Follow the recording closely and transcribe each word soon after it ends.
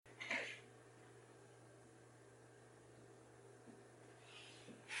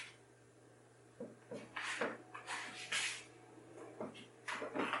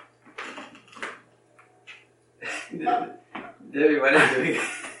Debbie, what are you doing?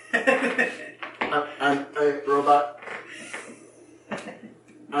 I'm a robot.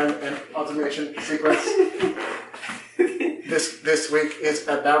 I'm an automation sequence. This week is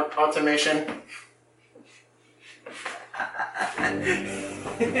about automation.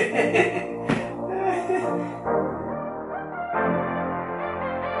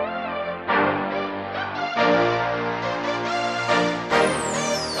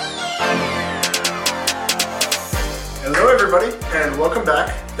 Hello everybody, and welcome back.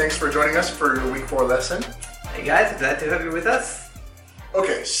 Thanks for joining us for your week 4 lesson. Hey guys, glad to have you with us.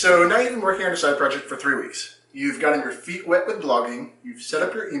 Okay, so now you've been working on your side project for 3 weeks. You've gotten your feet wet with blogging, you've set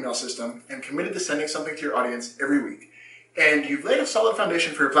up your email system, and committed to sending something to your audience every week. And you've laid a solid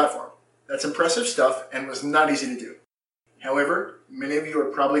foundation for your platform. That's impressive stuff and was not easy to do. However, many of you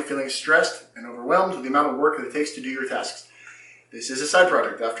are probably feeling stressed and overwhelmed with the amount of work that it takes to do your tasks. This is a side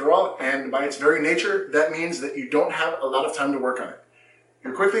project after all, and by its very nature, that means that you don't have a lot of time to work on it.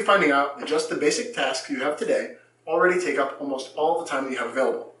 You're quickly finding out that just the basic tasks you have today already take up almost all the time that you have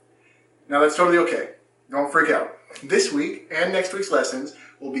available. Now that's totally okay. Don't freak out. This week and next week's lessons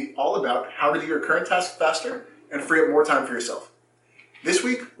will be all about how to do your current tasks faster and free up more time for yourself. This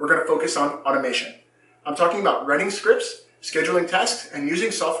week, we're going to focus on automation. I'm talking about writing scripts, scheduling tasks, and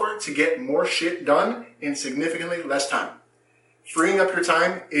using software to get more shit done in significantly less time. Freeing up your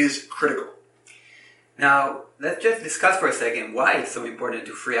time is critical. Now, let's just discuss for a second why it's so important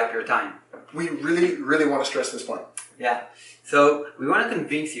to free up your time. We really want to stress this point. Yeah, so we want to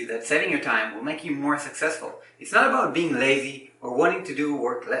convince you that saving your time will make you more successful. It's not about being lazy or wanting to do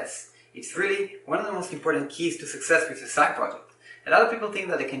work less. It's really one of the most important keys to success with a side project. A lot of people think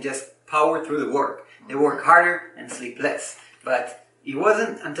that they can just power through the work. They work harder and sleep less. But it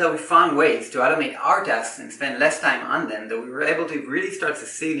wasn't until we found ways to automate our tasks and spend less time on them that we were able to really start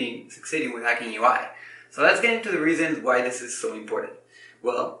succeeding with Hacking UI. So let's get into the reasons why this is so important.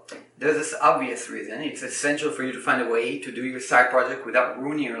 Well, there's this obvious reason. It's essential for you to find a way to do your side project without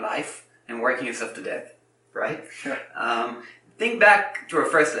ruining your life and working yourself to death, right? Think back to our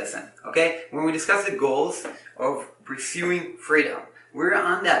first lesson, okay? When we discussed the goals of pursuing freedom, we're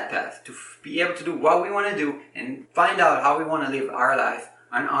on that path to be able to do what we want to do and find out how we want to live our life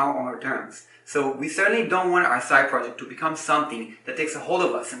on our own terms. So we certainly don't want our side project to become something that takes a hold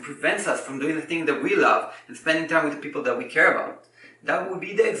of us and prevents us from doing the thing that we love and spending time with the people that we care about. That would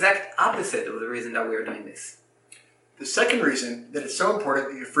be the exact opposite of the reason that we are doing this. The second reason that it's so important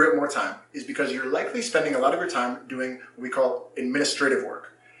that you free up more time is because you're likely spending a lot of your time doing what we call administrative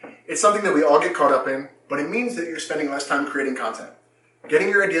work. It's something that we all get caught up in, but it means that you're spending less time creating content, getting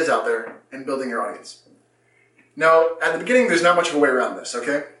your ideas out there, and building your audience. Now, at the beginning, there's not much of a way around this,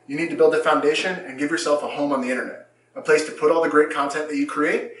 okay? You need to build a foundation and give yourself a home on the internet, a place to put all the great content that you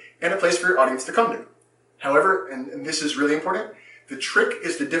create, and a place for your audience to come to. However, and this is really important, the trick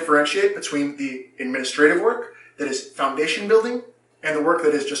is to differentiate between the administrative work that is foundation building and the work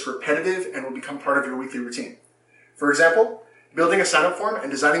that is just repetitive and will become part of your weekly routine. For example, building a sign-up form and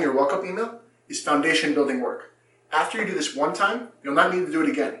designing your welcome email is foundation building work. After you do this one time, you'll not need to do it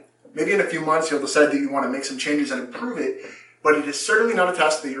again. Maybe in a few months you'll decide that you want to make some changes and improve it, but it is certainly not a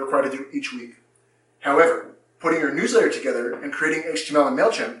task that you're required to do each week. However, putting your newsletter together and creating HTML and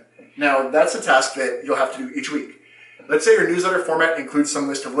MailChimp, now that's a task that you'll have to do each week. Let's say your newsletter format includes some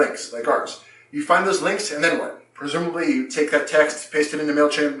list of links, like ours. You find those links, and then what? Presumably, you take that text, paste it into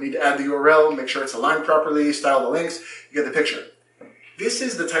MailChimp, need to add the URL, make sure it's aligned properly, style the links, you get the picture. This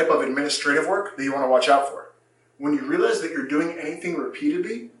is the type of administrative work that you want to watch out for. When you realize that you're doing anything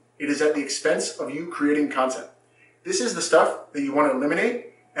repeatedly, it is at the expense of you creating content. This is the stuff that you want to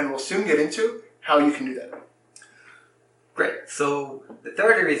eliminate, and we'll soon get into how you can do that. Great. So the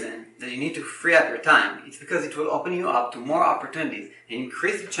third reason that you need to free up your time is because it will open you up to more opportunities and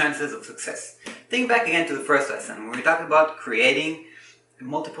increase the chances of success. Think back again to the first lesson when we talked about creating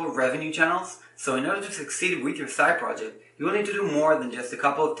multiple revenue channels. So in order to succeed with your side project, you will need to do more than just a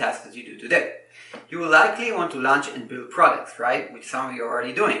couple of tasks that you do today. You will likely want to launch and build products, right? Which some of you are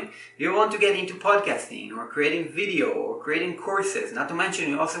already doing. You want to get into podcasting or creating video or creating courses. Not to mention,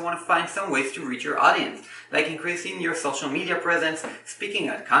 you also want to find some ways to reach your audience, like increasing your social media presence, speaking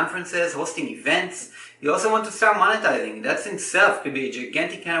at conferences, hosting events. You also want to start monetizing. That in itself could be a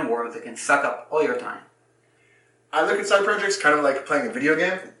gigantic can of worms that can suck up all your time. I look at side projects kind of like playing a video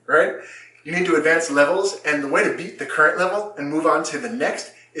game, right? You need to advance levels, and the way to beat the current level and move on to the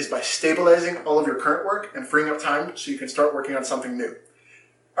next is by stabilizing all of your current work and freeing up time so you can start working on something new.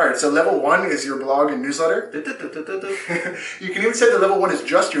 Alright, so level 1 is your blog and newsletter. You can even say that level 1 is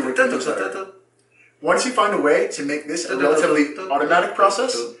just your weekly newsletter. Once you find a way to make this a relatively automatic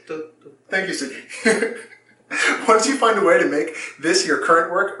process, thank you, Suki. Once you find a way to make this, your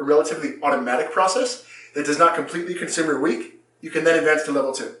current work, a relatively automatic process that does not completely consume your week, you can then advance to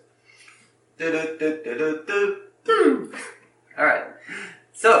level 2. Alright,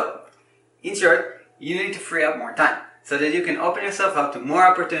 so in short, you need to free up more time so that you can open yourself up to more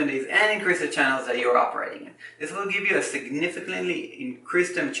opportunities and increase the channels that you're operating in. This will give you a significantly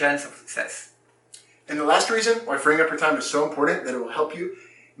increased chance of success. And the last reason why freeing up your time is so important that it will help you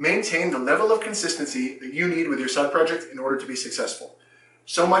maintain the level of consistency that you need with your side project in order to be successful.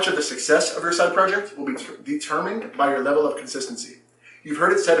 So much of the success of your side project will be determined by your level of consistency. You've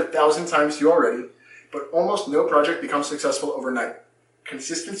heard it said 1,000 times to you already, but almost no project becomes successful overnight.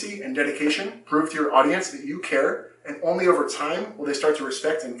 Consistency and dedication prove to your audience that you care, and only over time will they start to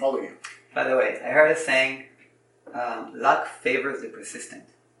respect and follow you. By the way, I heard a saying, luck favors the persistent.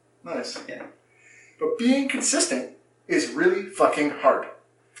 Nice. Yeah. But being consistent is really fucking hard.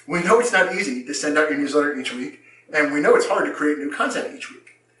 We know it's not easy to send out your newsletter each week, and we know it's hard to create new content each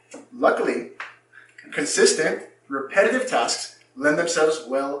week. Luckily, consistent, repetitive tasks lend themselves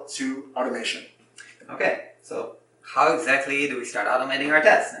well to automation. Okay, so how exactly do we start automating our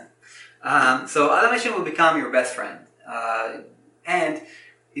tasks then? So automation will become your best friend. And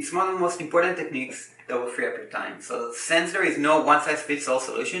it's one of the most important techniques that will free up your time. So since there is no one-size-fits-all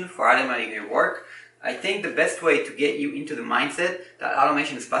solution for automating your work, I think the best way to get you into the mindset that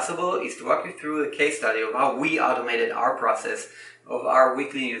automation is possible is to walk you through a case study of how we automated our process of our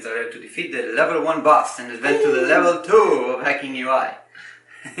weekly newsletter to defeat the level 1 boss and advance to the level 2 of hacking UI.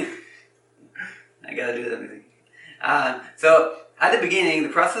 I gotta do that. So at the beginning, the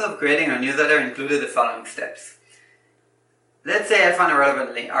process of creating a newsletter included the following steps. Let's say I found a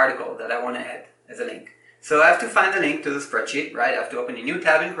relevant article that I want to add as a link. So I have to find the link to the spreadsheet, right? I have to open a new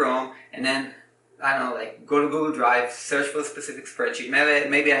tab in Chrome and then I don't know, like go to Google Drive, search for a specific spreadsheet.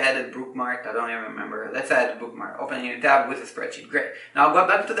 Maybe I had it bookmarked, I don't even remember. Let's say I had a bookmark. Open a new tab with a spreadsheet. Great. Now I'll go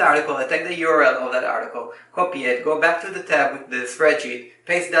back to the article, I take the URL of that article, copy it, go back to the tab with the spreadsheet,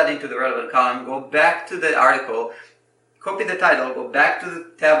 paste that into the relevant column, go back to the article, copy the title, go back to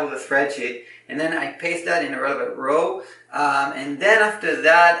the tab of the spreadsheet, and then I paste that in a relevant row. And then after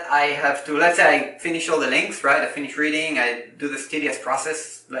that, I have to, let's say I finish all the links, right? I finish reading, I do this tedious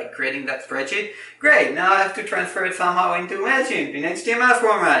process, like creating that spreadsheet. Great, now I have to transfer it somehow into MailChimp in HTML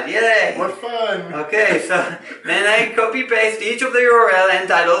format. Yay! What fun! Okay, so then I copy-paste each of the URL and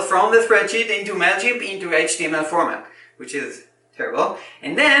titles from the spreadsheet into MailChimp into HTML format, which is terrible.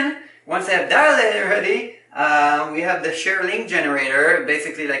 And then, once I have that already, we have the share link generator,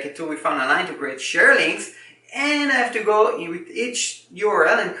 basically like a tool we found online to create share links. And I have to go with each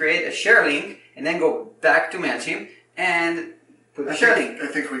URL and create a share link, and then go back to MailChimp and put the share link. I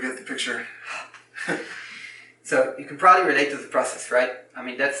think we get the picture. So you can probably relate to the process, right? I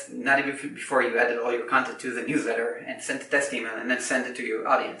mean, that's not even before you added all your content to the newsletter and sent a test email and then send it to your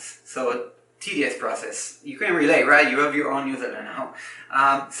audience. So a tedious process. You can relate, right? You have your own newsletter now.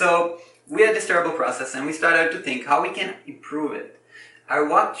 So we had this terrible process and we started to think how we can improve it. I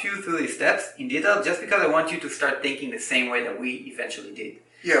walked you through these steps in detail just because I want you to start thinking the same way that we eventually did.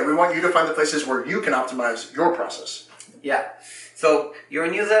 Yeah, we want you to find the places where you can optimize your process. Yeah. So your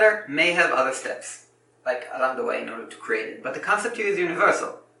newsletter may have other steps, like along the way in order to create it. But the concept here is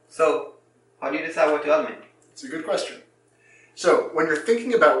universal. So how do you decide what to automate? It's a good question. So when you're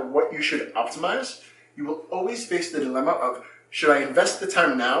thinking about what you should optimize, you will always face the dilemma of, should I invest the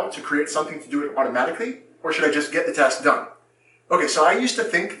time now to create something to do it automatically, or should I just get the task done? Okay, so I used to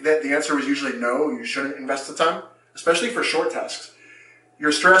think that the answer was usually no, you shouldn't invest the time, especially for short tasks.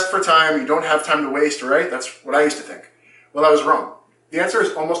 You're stressed for time, you don't have time to waste, right? That's what I used to think. Well, I was wrong. The answer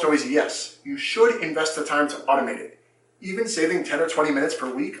is almost always yes. You should invest the time to automate it. Even saving 10 or 20 minutes per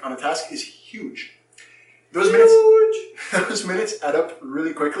week on a task is huge. Those minutes add up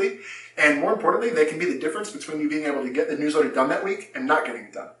really quickly, and more importantly, they can be the difference between you being able to get the newsletter done that week and not getting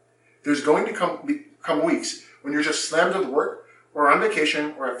it done. There's going to come weeks when you're just slammed with work, or on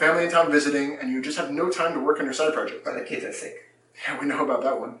vacation, or a family in town visiting, and you just have no time to work on your side project. Or the kids are sick. Yeah, we know about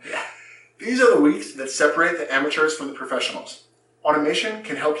that one. Yeah. These are the weeks that separate the amateurs from the professionals. Automation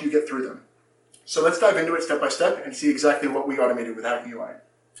can help you get through them. So let's dive into it step by step and see exactly what we automated with Hacking UI.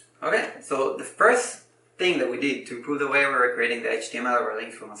 Okay, so the first thing that we did to improve the way we were creating the HTML over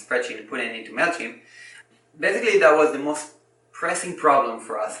links from a spreadsheet and putting it into MailChimp, basically that was the most pressing problem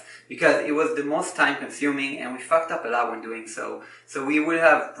for us because it was the most time consuming and we fucked up a lot when doing so. So we would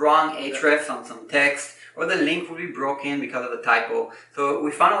have wrong hrefs on some text, or the link would be broken because of the typo. So we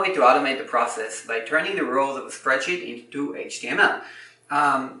found a way to automate the process by turning the rows of a spreadsheet into HTML.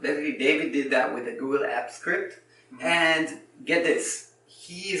 Basically David did that with the Google Apps script, and get this,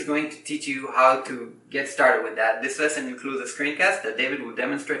 he is going to teach you how to get started with that. This lesson includes a screencast that David will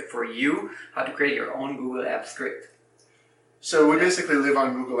demonstrate for you how to create your own Google Apps script. So we basically live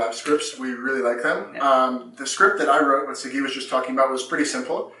on Google Apps scripts. We really like them. Yeah. The script that I wrote, what Sagi was just talking about, was pretty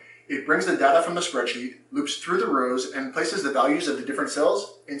simple. It brings the data from the spreadsheet, loops through the rows, and places the values of the different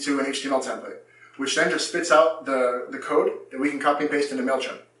cells into an HTML template, which then just spits out the code that we can copy and paste into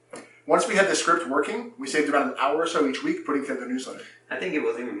MailChimp. Once we had the script working, we saved about an hour or so each week putting together the newsletter. I think it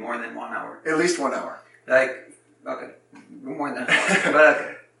was even more than 1 hour. At least 1 hour. Like, okay, more than 1 hour, but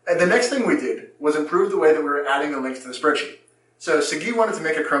okay. And the next thing we did was improve the way that we were adding the links to the spreadsheet. So Sagi wanted to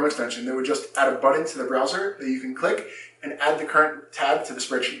make a Chrome extension that would just add a button to the browser that you can click and add the current tab to the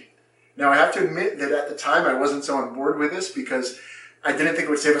spreadsheet. Now I have to admit that at the time I wasn't so on board with this because I didn't think it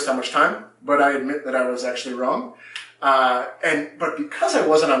would save us that much time, but I admit that I was actually wrong. But because I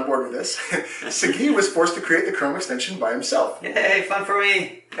wasn't on board with this, Sagi was forced to create the Chrome extension by himself. Yay, fun for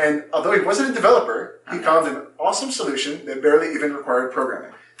me! And although he wasn't a developer, he found an awesome solution that barely even required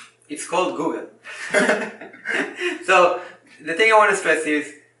programming. It's called Google. So, the thing I want to stress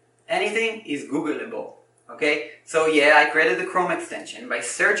is, anything is Googleable, okay? So yeah, I created the Chrome extension by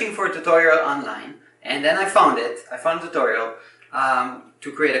searching for a tutorial online, and then I found a tutorial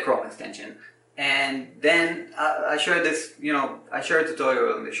to create a Chrome extension. And then I shared this, I shared a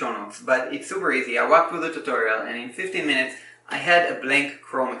tutorial in the show notes, but it's super easy. I walked through the tutorial, and in 15 minutes, I had a blank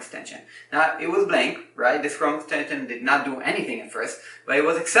Chrome extension. Now, it was blank, right? This Chrome extension did not do anything at first, but it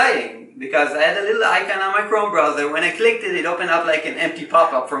was exciting because I had a little icon on my Chrome browser. When I clicked it, it opened up like an empty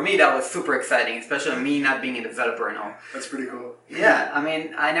pop-up. For me, that was super exciting, especially me not being a developer and all. That's pretty cool. Yeah, I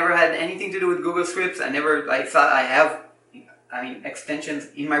mean, I never had anything to do with Google Scripts. I never thought I have extensions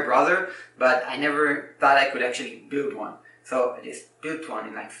in my browser, but I never thought I could actually build one. So I just built one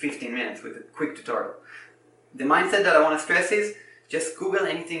in like 15 minutes with a quick tutorial. The mindset that I want to stress is just Google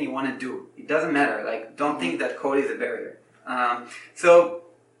anything you want to do. It doesn't matter. Like, don't think that code is a barrier. Alright,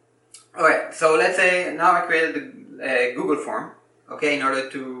 so let's say now I created the Google form, okay, in order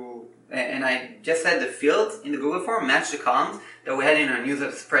to, and I just had the fields in the Google form match the columns that we had in our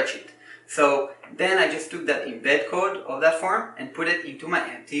newsletter spreadsheet. So then I just took that embed code of that form and put it into my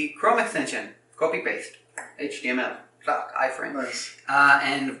empty Chrome extension. Copy paste, HTML, iframe. Nice.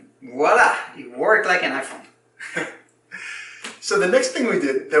 And voila, it worked like an iPhone. So the next thing we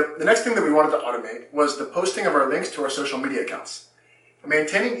did, the next thing that we wanted to automate was the posting of our links to our social media accounts.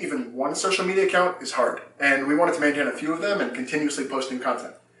 Maintaining even one social media account is hard, and we wanted to maintain a few of them and continuously posting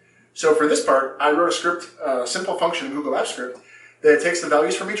content. So for this part, I wrote a script, a simple function in Google Apps Script, that takes the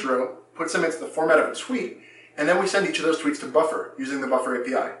values from each row, puts them into the format of a tweet, and then we send each of those tweets to Buffer using the Buffer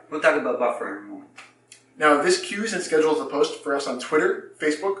API. We'll talk about Buffer in a moment. Now this queues and schedules the post for us on Twitter,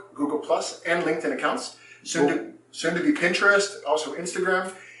 Facebook, Google+, and LinkedIn accounts, soon to be Pinterest, also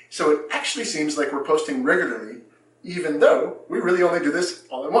Instagram. So it actually seems like we're posting regularly, even though we really only do this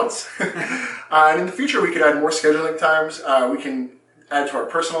all at once. And in the future, we could add more scheduling times. We can add to our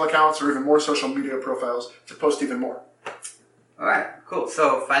personal accounts or even more social media profiles to post even more. All right, cool.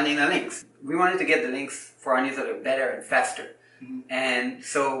 So finding the links. We wanted to get the links for our newsletter better and faster. Mm-hmm. And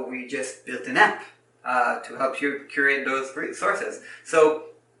so we just built an app to help you curate those sources. So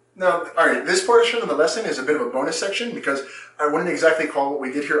now, all right, this portion of the lesson is a bit of a bonus section because I wouldn't exactly call what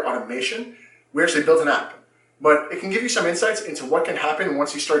we did here automation. We actually built an app. But it can give you some insights into what can happen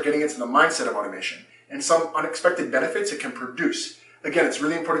once you start getting into the mindset of automation and some unexpected benefits it can produce. Again, it's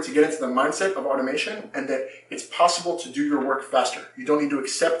really important to get into the mindset of automation and that it's possible to do your work faster. You don't need to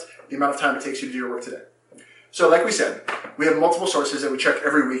accept the amount of time it takes you to do your work today. So like we said, we have multiple sources that we check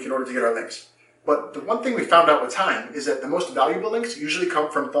every week in order to get our links. But the one thing we found out with time is that the most valuable links usually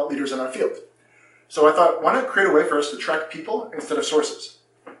come from thought leaders in our field. So I thought, why not create a way for us to track people instead of sources?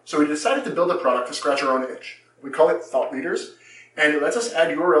 So we decided to build a product to scratch our own itch. We call it Thought Leaders, and it lets us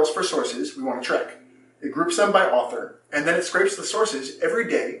add URLs for sources we want to track. It groups them by author, and then it scrapes the sources every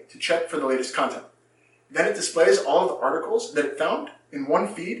day to check for the latest content. Then it displays all of the articles that it found in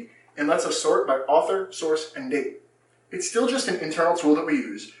one feed and lets us sort by author, source, and date. It's still just an internal tool that we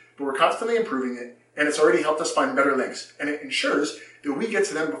use, but we're constantly improving it, and it's already helped us find better links, and it ensures that we get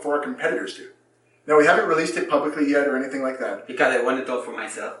to them before our competitors do. Now, we haven't released it publicly yet or anything like that. Because I wanted it all for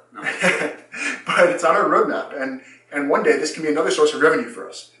myself. No. But it's on our roadmap, and one day this can be another source of revenue for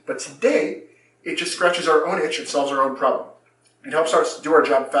us. But today, it just scratches our own itch and solves our own problem. It helps us do our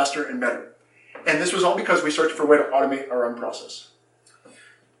job faster and better. And this was all because we searched for a way to automate our own process.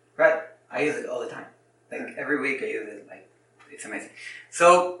 Right. I use it all the time. Like every week I use it. Like, it's amazing.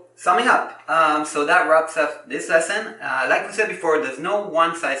 So, summing up. So that wraps up this lesson. Like we said before, there's no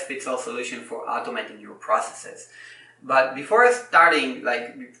one-size-fits-all solution for automating your processes. But before I started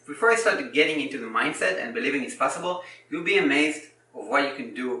getting into the mindset and believing it's possible, you'll be amazed of what you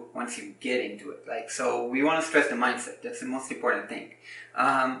can do once you get into it. So we want to stress the mindset. That's the most important thing.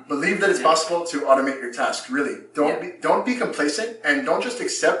 Believe that it's possible to automate your task. Really, don't be complacent, and don't just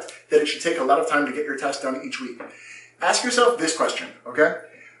accept that it should take a lot of time to get your task done each week. Ask yourself this question, okay?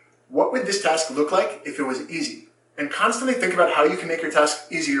 What would this task look like if it was easy? And constantly think about how you can make your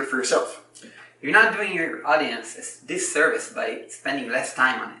task easier for yourself. You're not doing your audience a disservice by spending less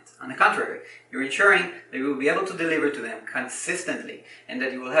time on it. On the contrary, you're ensuring that you will be able to deliver to them consistently and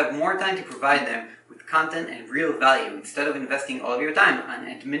that you will have more time to provide them with content and real value instead of investing all of your time on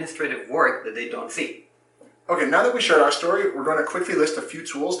administrative work that they don't see. Okay, now that we shared our story, we're going to quickly list a few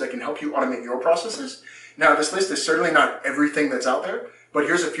tools that can help you automate your processes. Now, this list is certainly not everything that's out there, but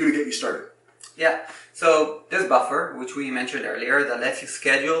here's a few to get you started. Yeah, so there's Buffer, which we mentioned earlier, that lets you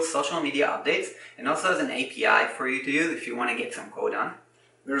schedule social media updates and also has an API for you to use if you want to get some code on.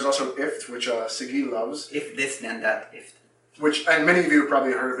 There's also IFT, which Sagi loves. If this, then that, IFT. Which, and many of you have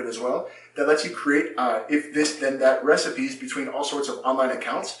probably heard of it as well, that lets you create if this, then that recipes between all sorts of online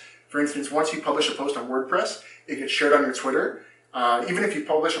accounts. For instance, once you publish a post on WordPress, it gets shared on your Twitter. Even if you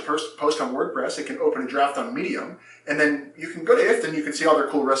publish a post on WordPress, it can open a draft on Medium, and then you can go to IFT and you can see all their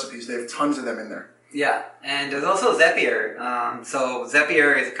cool recipes. They have tons of them in there. Yeah, and there's also Zapier. So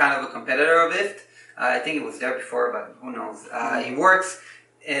Zapier is kind of a competitor of IFT. I think it was there before, but who knows. It works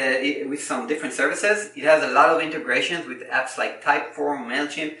with some different services. It has a lot of integrations with apps like Typeform,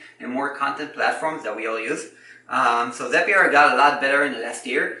 MailChimp, and more content platforms that we all use. So Zapier got a lot better in the last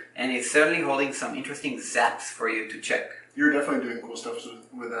year, and it's certainly holding some interesting zaps for you to check. You're definitely doing cool stuff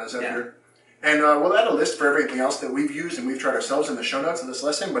with Zapier. Yeah. And we'll add a list for everything else that we've used and we've tried ourselves in the show notes of this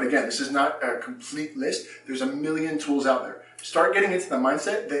lesson. But again, this is not a complete list. There's a million tools out there. Start getting into the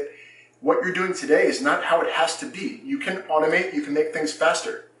mindset that what you're doing today is not how it has to be. You can automate, you can make things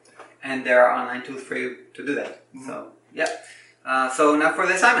faster. And there are online tools for you to do that. Mm-hmm. So, yeah. So now for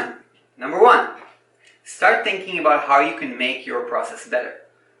the assignment. Number 1, start thinking about how you can make your process better.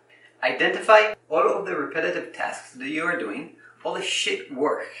 Identify all of the repetitive tasks that you are doing, all the shit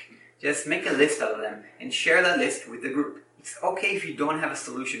work. Just make a list of them and share that list with the group. It's okay if you don't have a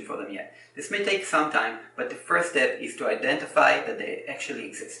solution for them yet. This may take some time, but the first step is to identify that they actually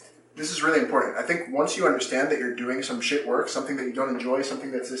exist. This is really important. I think once you understand that you're doing some shit work, something that you don't enjoy,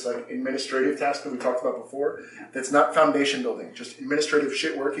 something that's this like administrative task that we talked about before, that's not foundation building, just administrative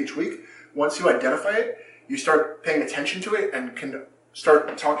shit work each week. Once you identify it, you start paying attention to it and can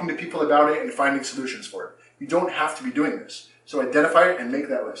start talking to people about it and finding solutions for it. You don't have to be doing this. So identify it and make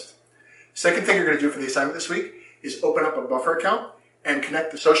that list. Second thing you're going to do for the assignment this week is open up a Buffer account and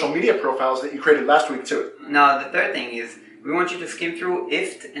connect the social media profiles that you created last week to it. Now, the third thing is we want you to skim through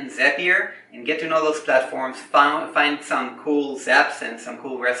IFT and Zapier and get to know those platforms, find some cool zaps and some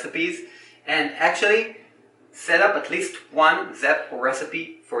cool recipes, and actually set up at least one zap or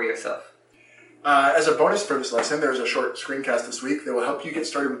recipe for yourself. As a bonus for this lesson, there's a short screencast this week that will help you get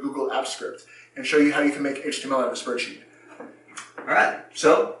started with Google Apps Script and show you how you can make HTML out of a spreadsheet. All right.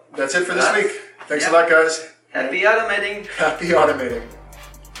 So that's it for this week. Thanks a lot, guys. Happy automating. Happy automating.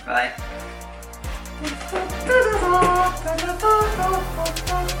 Bye.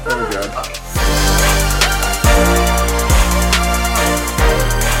 There we go.